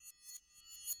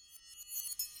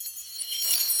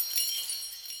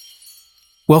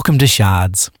Welcome to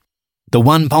Shards, the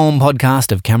one poem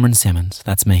podcast of Cameron Simmons.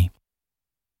 That's me.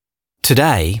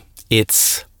 Today,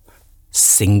 it's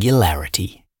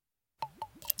singularity.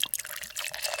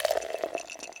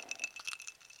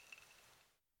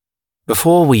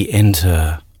 Before we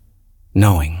enter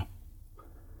knowing,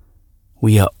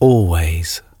 we are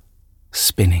always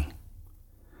spinning.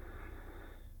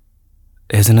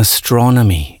 There's an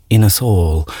astronomy in us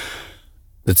all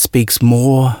that speaks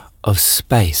more of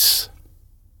space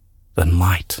than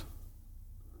light.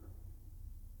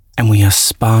 And we are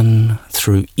spun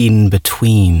through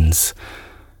in-betweens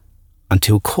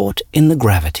until caught in the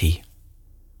gravity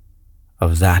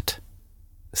of that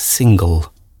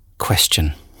single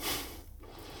question.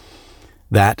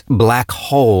 That black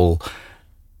hole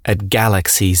at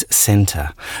galaxy's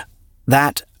center,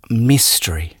 that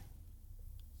mystery,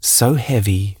 so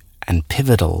heavy and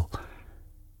pivotal,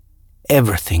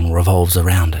 everything revolves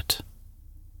around it.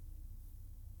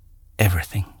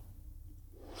 Everything.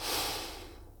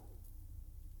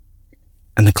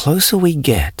 And the closer we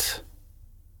get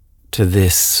to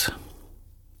this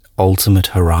ultimate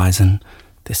horizon,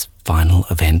 this final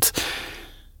event,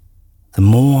 the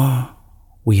more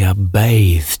we are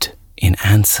bathed in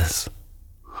answers.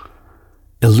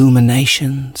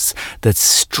 Illuminations that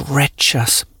stretch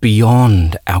us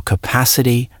beyond our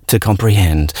capacity to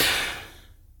comprehend,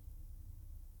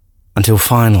 until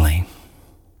finally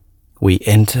we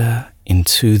enter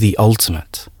into the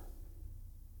ultimate,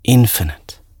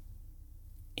 infinite,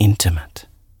 intimate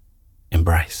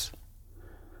embrace.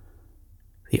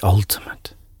 The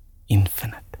ultimate,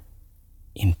 infinite,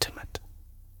 intimate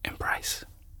embrace.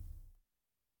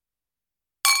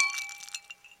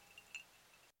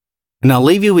 And I'll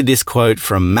leave you with this quote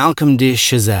from Malcolm de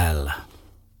Chazelle.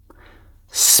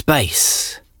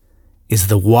 Space is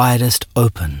the widest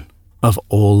open of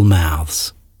all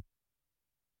mouths.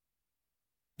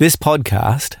 This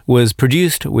podcast was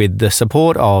produced with the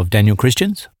support of Daniel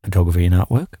Christians, photography and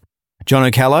artwork, John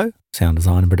O'Callo, sound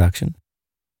design and production,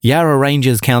 Yarra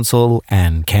Rangers Council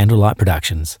and Candlelight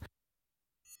Productions.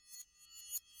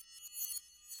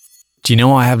 Do you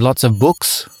know I have lots of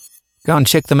books? Go and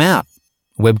check them out.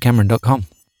 webcameron.com